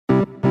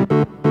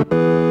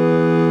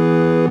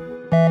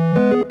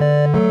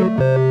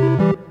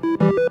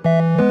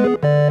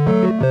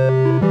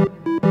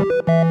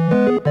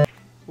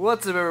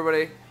What's up,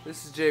 everybody?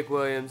 This is Jake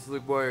Williams.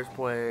 Luke Boyer's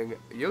playing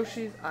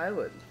Yoshi's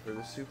Island for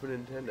the Super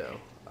Nintendo.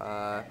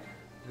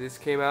 This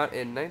came out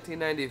in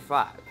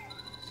 1995,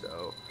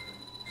 so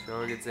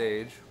showing its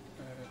age.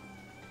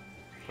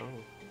 Oh.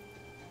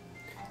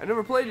 I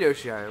never played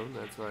Yoshi Island,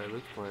 that's why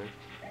Luke's playing.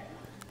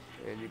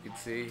 And you can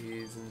see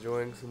he's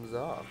enjoying some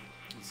Zob.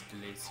 It's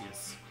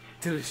delicious.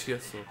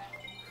 Delicioso.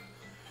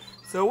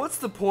 So what's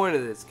the point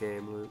of this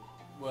game, Luke?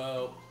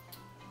 Well,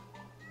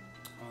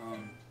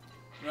 I'm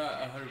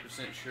not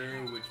 100% sure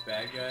which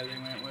bad guy they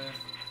went with,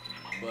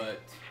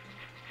 but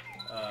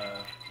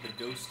the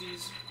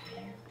ghosties,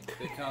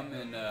 they come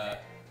and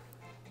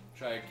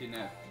try to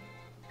kidnap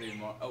Baby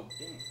Mario. Oh,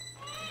 dang.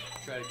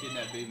 Try to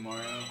kidnap Baby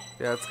Mario.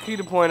 Yeah, it's key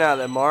to point out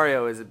that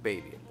Mario is a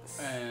baby in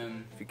this.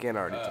 And if you can't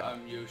already tell.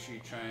 I'm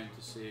Yoshi trying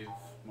to save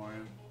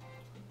Mario.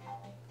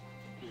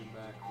 Get him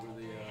back with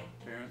the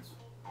parents.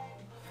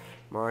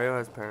 Mario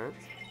has parents?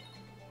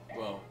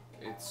 Well,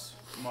 it's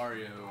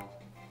Mario.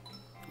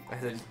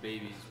 His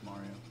baby's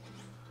Mario.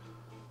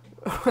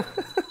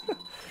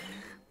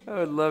 I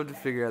would love to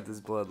figure out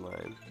this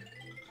bloodline.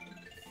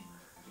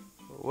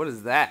 What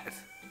is that?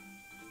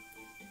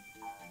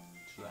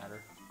 It's a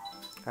ladder.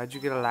 How'd you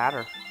get a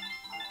ladder?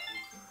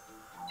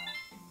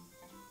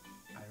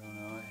 I don't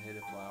know. I hit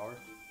a flower.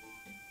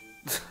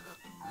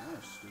 Oh,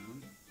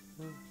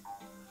 stupid.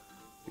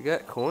 You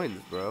got coins,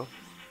 bro.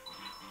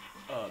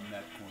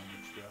 Net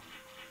coins, bro.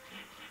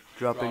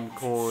 Dropping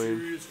coin.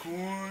 Serious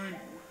coin.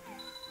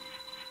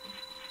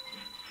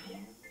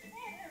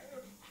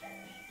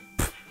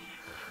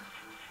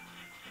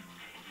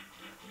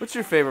 What's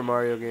your favorite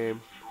Mario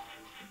game?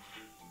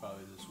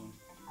 Probably this one.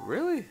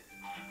 Really? It's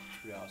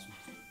pretty awesome.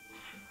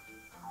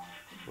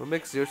 What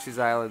makes Yoshi's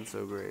Island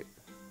so great?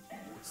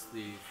 It's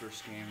the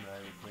first game that I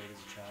ever played as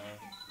a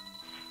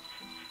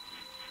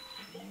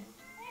child.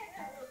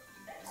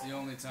 It's the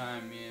only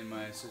time me and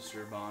my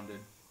sister bonded.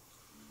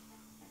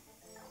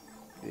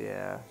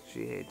 Yeah,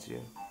 she hates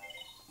you.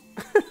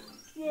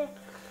 Yeah.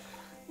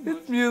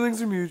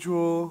 Feelings are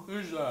mutual.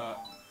 Who's that?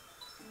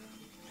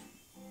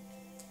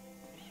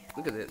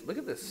 Look at it. Look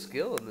at the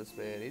skill in this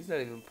man. He's not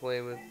even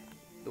playing with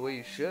the way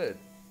you should.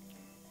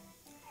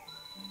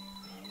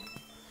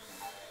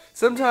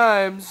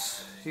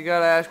 Sometimes you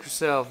gotta ask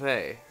yourself,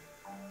 hey.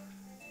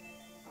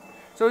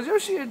 So is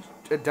Yoshi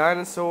a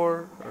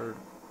dinosaur or?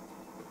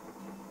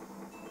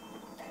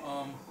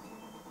 I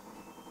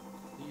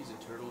think he's a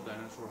turtle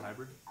dinosaur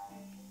hybrid.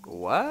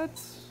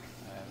 What?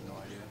 I have no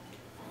idea.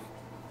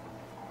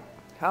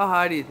 How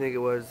high do you think it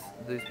was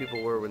these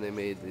people were when they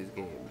made these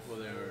games? Well,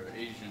 they were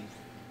Asian.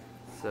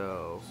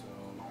 So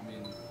I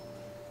mean,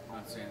 I'm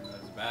not saying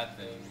that's a bad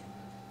thing.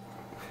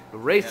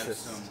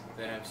 Racist.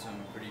 They have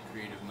some pretty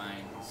creative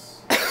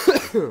minds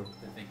to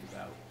think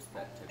about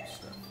that type of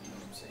stuff. You know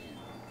what I'm saying?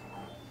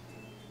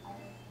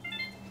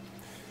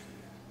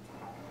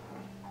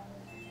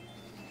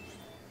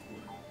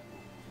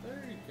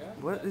 There you go.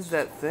 What is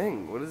that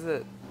thing? What is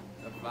it?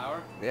 A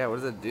flower? Yeah, what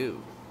does it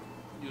do?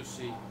 You'll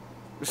see.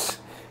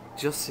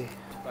 Just see.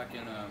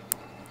 Fucking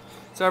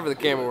Sorry for the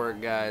camera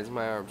work, guys.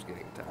 My arm's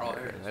getting Oh, there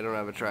tired. it is. I don't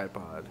have a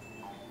tripod.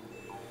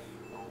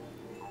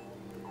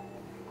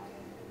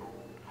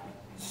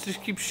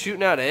 Just keep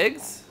shooting out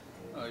eggs?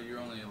 Oh, you're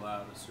only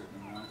allowed a certain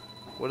amount.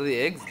 What do the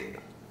eggs do?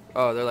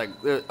 Oh,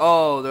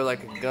 they're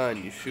like a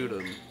gun. You shoot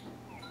them.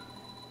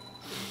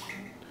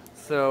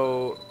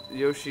 So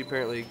Yoshi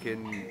apparently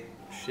can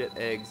shit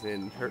eggs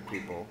and hurt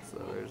people. So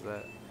there's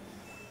that.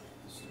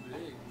 Stupid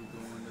egg will go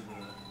into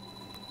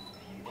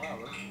the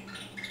lava.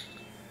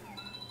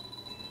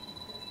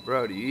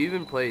 Bro, do you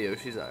even play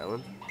Yoshi's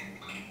Island?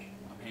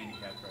 I'm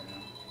handicapped right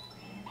now.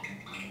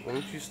 Why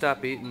don't you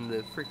stop eating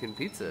the freaking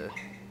pizza,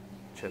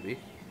 Chubby?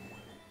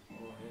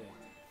 Oh, hey.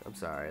 I'm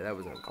sorry, that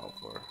was uncalled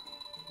for.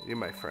 You're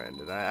my friend,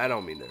 and I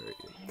don't mean to hurt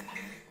you.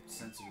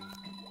 Sensitive.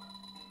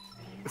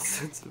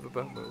 Sensitive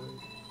about my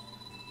weight.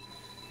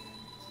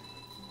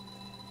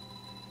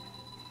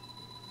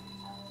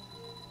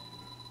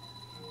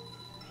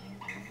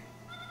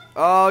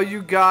 Oh,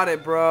 you got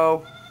it,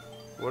 bro.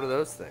 What are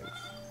those things?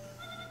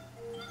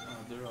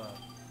 They're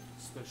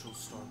special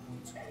star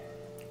points.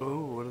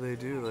 Oh, what do they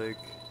do? Like,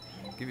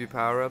 give you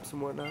power-ups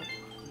and whatnot?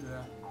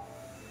 Yeah.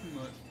 Pretty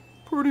much.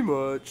 Pretty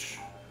much.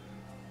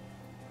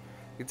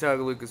 You can tell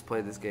Lucas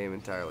played this game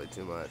entirely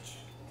too much.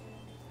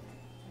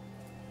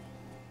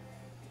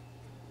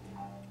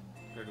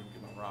 Gotta go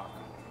get my rock.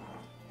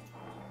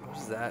 What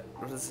is that?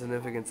 What is the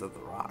significance of the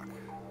rock?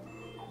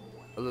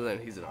 Other than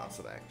he's an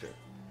awesome actor.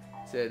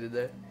 See I did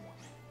that?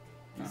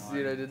 You see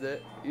what I did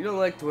that? You don't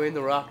like Dwayne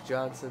The Rock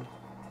Johnson?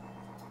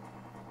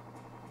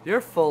 You're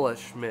full of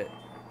Schmidt.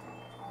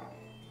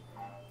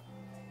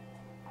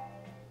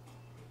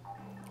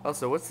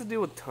 Also, what's the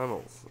deal with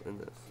tunnels in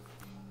this?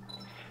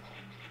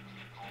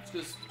 It's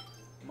because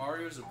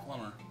Mario's a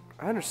plumber.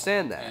 I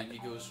understand that. And he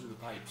goes through the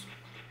pipes.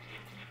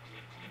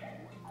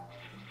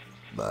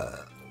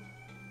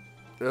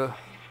 Ugh.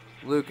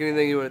 Luke,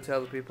 anything you want to tell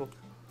the people?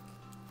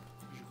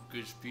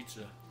 Good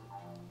pizza.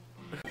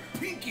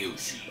 Pink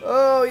Yoshi!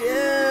 Oh,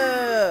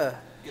 yeah!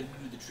 Gotta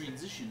do the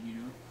transition, you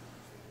know?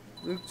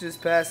 Luke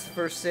just passed the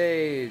first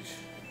stage.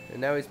 And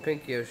now he's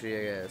Pink Yoshi,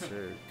 I guess.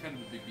 Or... Kind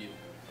of a big deal.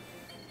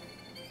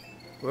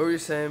 What were you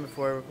saying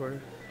before I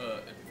recorded? You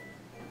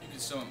can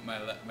sum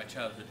up my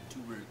childhood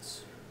in 2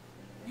 words.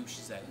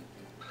 Yoshi's Island.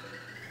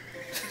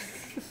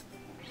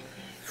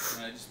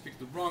 And I just picked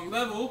the wrong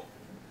level.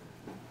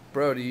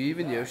 Bro, do you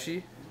even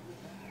Yoshi?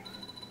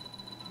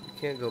 You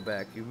can't go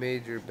back. You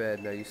made your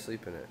bed, now you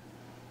sleep in it.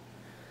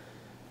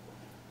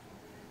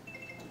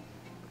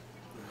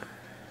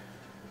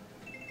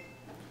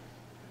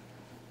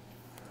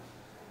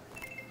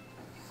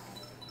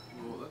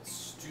 Well, that's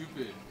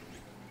stupid.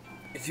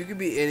 If you could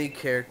be any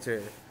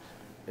character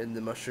in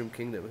the Mushroom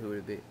Kingdom, who would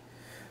it be?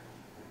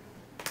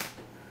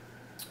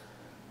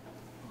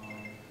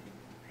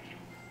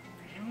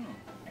 I don't know.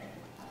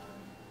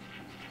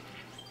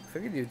 I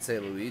figured you'd say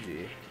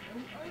Luigi.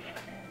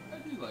 I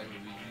do like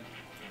Luigi.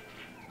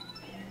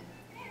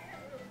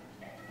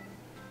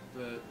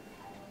 But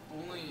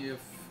only if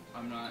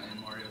I'm not in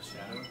Mario's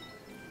shadow.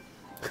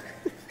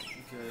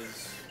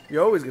 Because...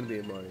 You're always going to be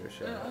in Mario's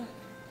Yeah, shadow.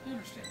 I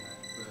understand that,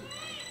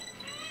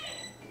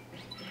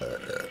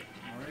 but...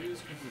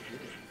 Mario's kind of a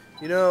dick.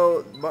 You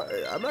know,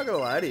 I'm not going to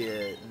lie to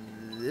you.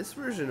 This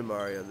version of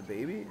Mario, the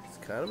baby, is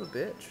kind of a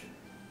bitch.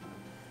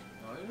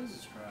 All he does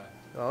is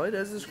cry. All he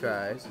does is He's a little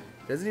cry. pussy.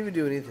 Doesn't even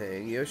do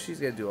anything. Yoshi's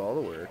got to do all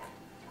the work.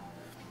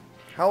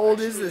 How old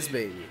is this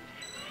Actually, baby?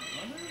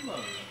 I love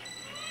it.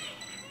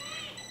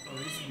 Oh,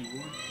 he's a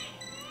newborn.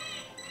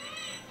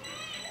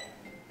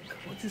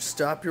 Won't you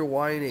stop your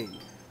whining?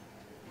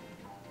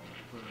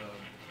 But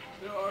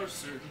there are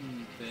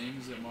certain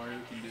things that Mario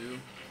can do.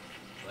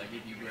 Like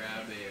if you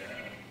grab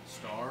a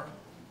star,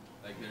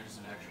 like there's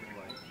an actual,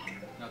 like,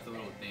 not the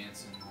little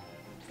dancing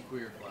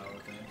queer flower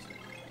things.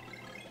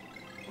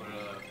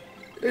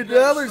 But And you grab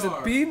now a there's a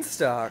star.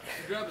 beanstalk.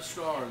 If you grab a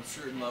star in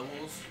certain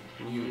levels,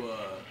 you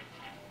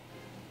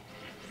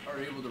are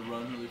able to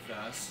run really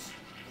fast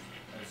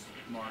as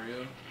Mario,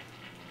 and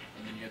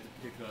then you have to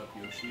pick up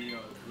Yoshi a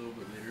little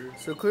bit later.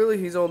 So clearly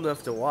he's old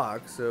enough to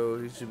walk, so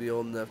he should be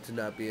old enough to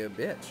not be a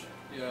bitch.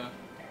 Yeah,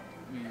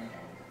 I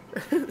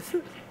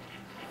mean,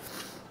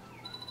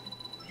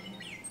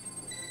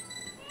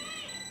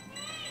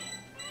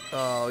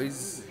 Oh,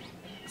 he's...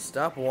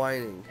 Stop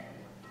whining.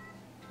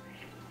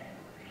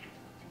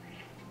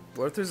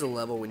 What if there's a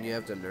level when you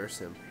have to nurse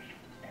him?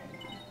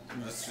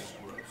 that's just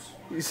gross.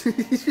 You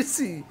just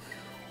see...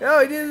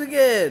 Oh, he did it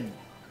again!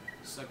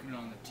 Sucking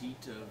on the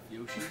teat of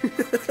Yoshi.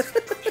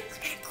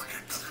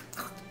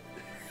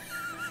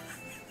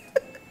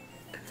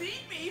 Feed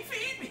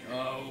me!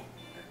 Oh.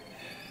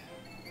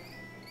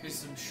 Here's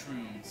some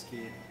shrooms,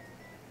 kid.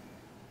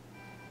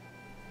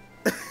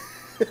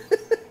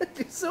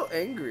 He's so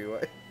angry.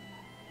 Why?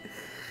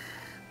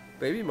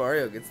 Baby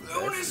Mario gets the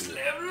Bonus best.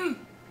 level!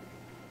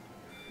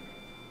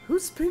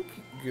 Who's Pink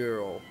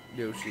Girl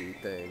Yoshi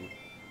thing?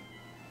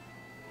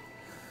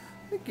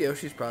 I think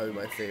Yoshi's probably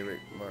my favorite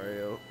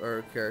Mario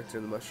or character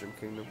in the Mushroom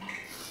Kingdom.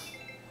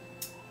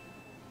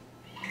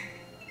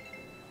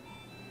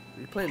 Are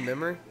you playing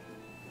Memory?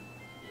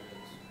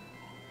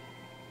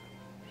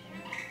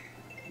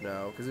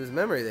 No, because it was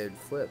Memory they'd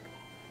flip.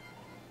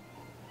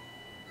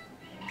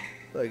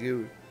 Like it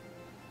would.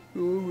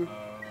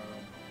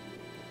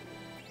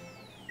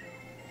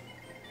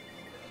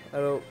 I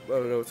don't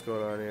know what's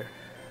going on here.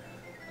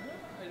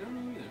 I don't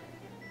know either.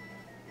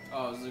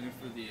 Oh, I was looking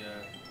for the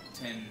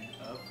 10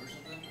 up or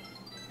something.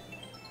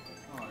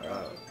 Oh, I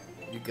got it.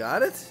 You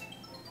got it?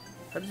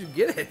 How did you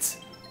get it?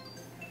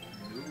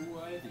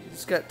 No idea. You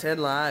just got 10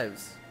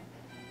 lives.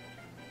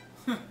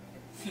 Guess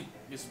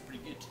I'm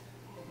pretty good.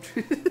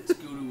 Let's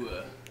go to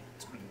the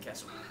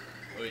castle.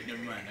 Oh wait,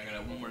 never mind. I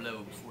got one more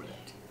level before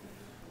that.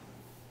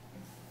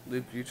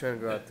 Luke, you trying to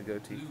go out the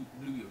goatee?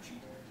 Blue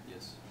Yoshi.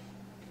 Yes.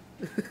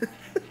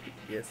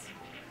 Yes.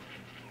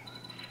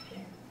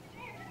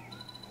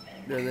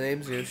 No, the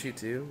name's Yoshi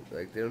too.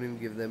 Like they don't even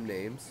give them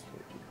names.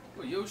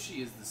 Well,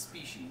 Yoshi is the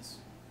species.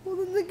 Well,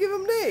 then they give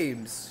them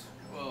names.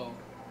 Well,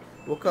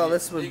 We'll call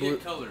this one they blue.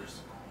 get colors.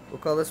 We'll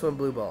call this one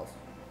Blue Balls.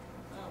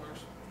 That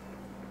works.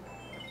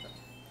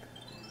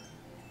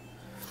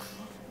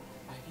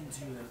 I can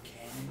do a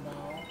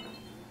cannonball.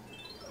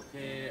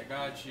 Okay, I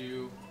got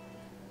you.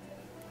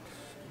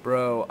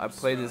 Bro, I've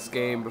played this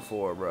game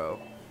before, bro.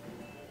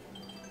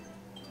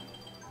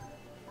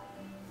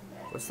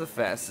 What's the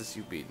fastest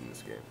you beat in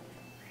this game?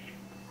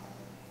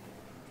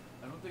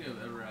 I don't think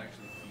I've ever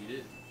actually beat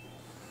it.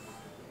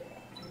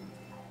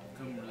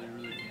 Come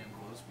really damn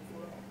close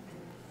before.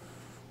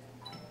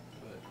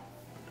 But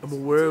I'm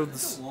aware of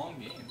it's the. a long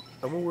game.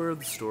 I'm aware of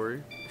the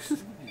story.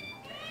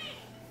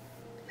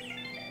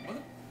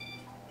 What?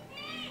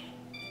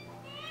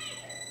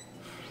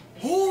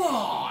 Hold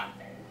on!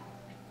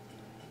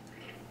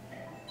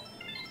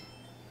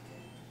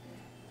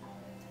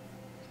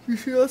 You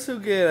should also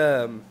get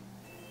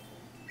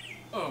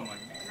Oh my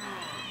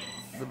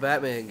god. the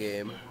Batman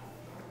game.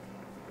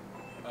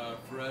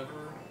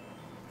 Forever.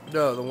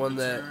 No, the one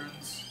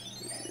Returns.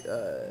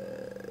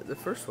 that the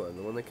first one,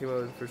 the one that came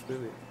out with the first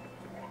movie.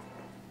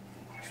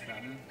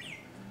 Batman.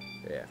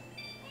 Yeah.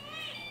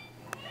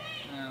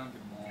 I'll get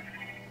them all.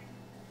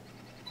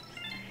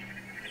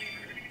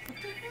 What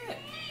the heck?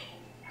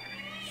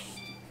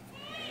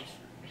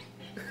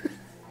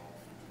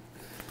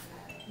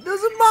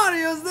 Those are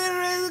Marios,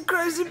 they're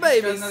crazy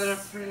babies. Another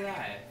free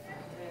life.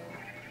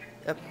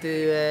 Up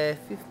to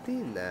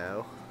 15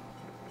 now.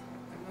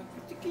 I'm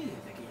not pretty good,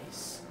 I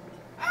guess.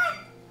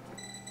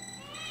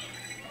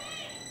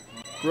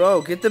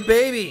 Bro, get the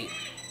baby.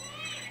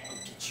 I'll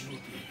get you a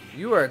baby.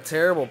 You are a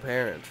terrible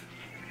parent.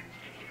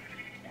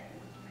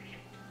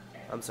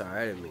 I'm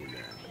sorry, I didn't mean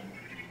that.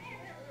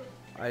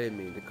 I didn't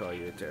mean to call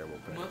you a terrible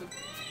parent. Mother...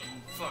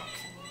 Fuck.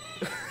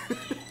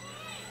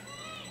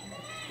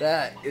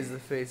 That is the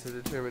face of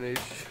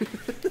determination.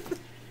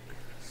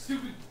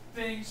 Stupid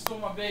thing stole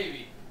my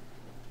baby.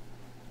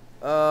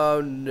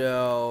 Oh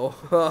no.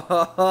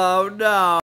 Oh no.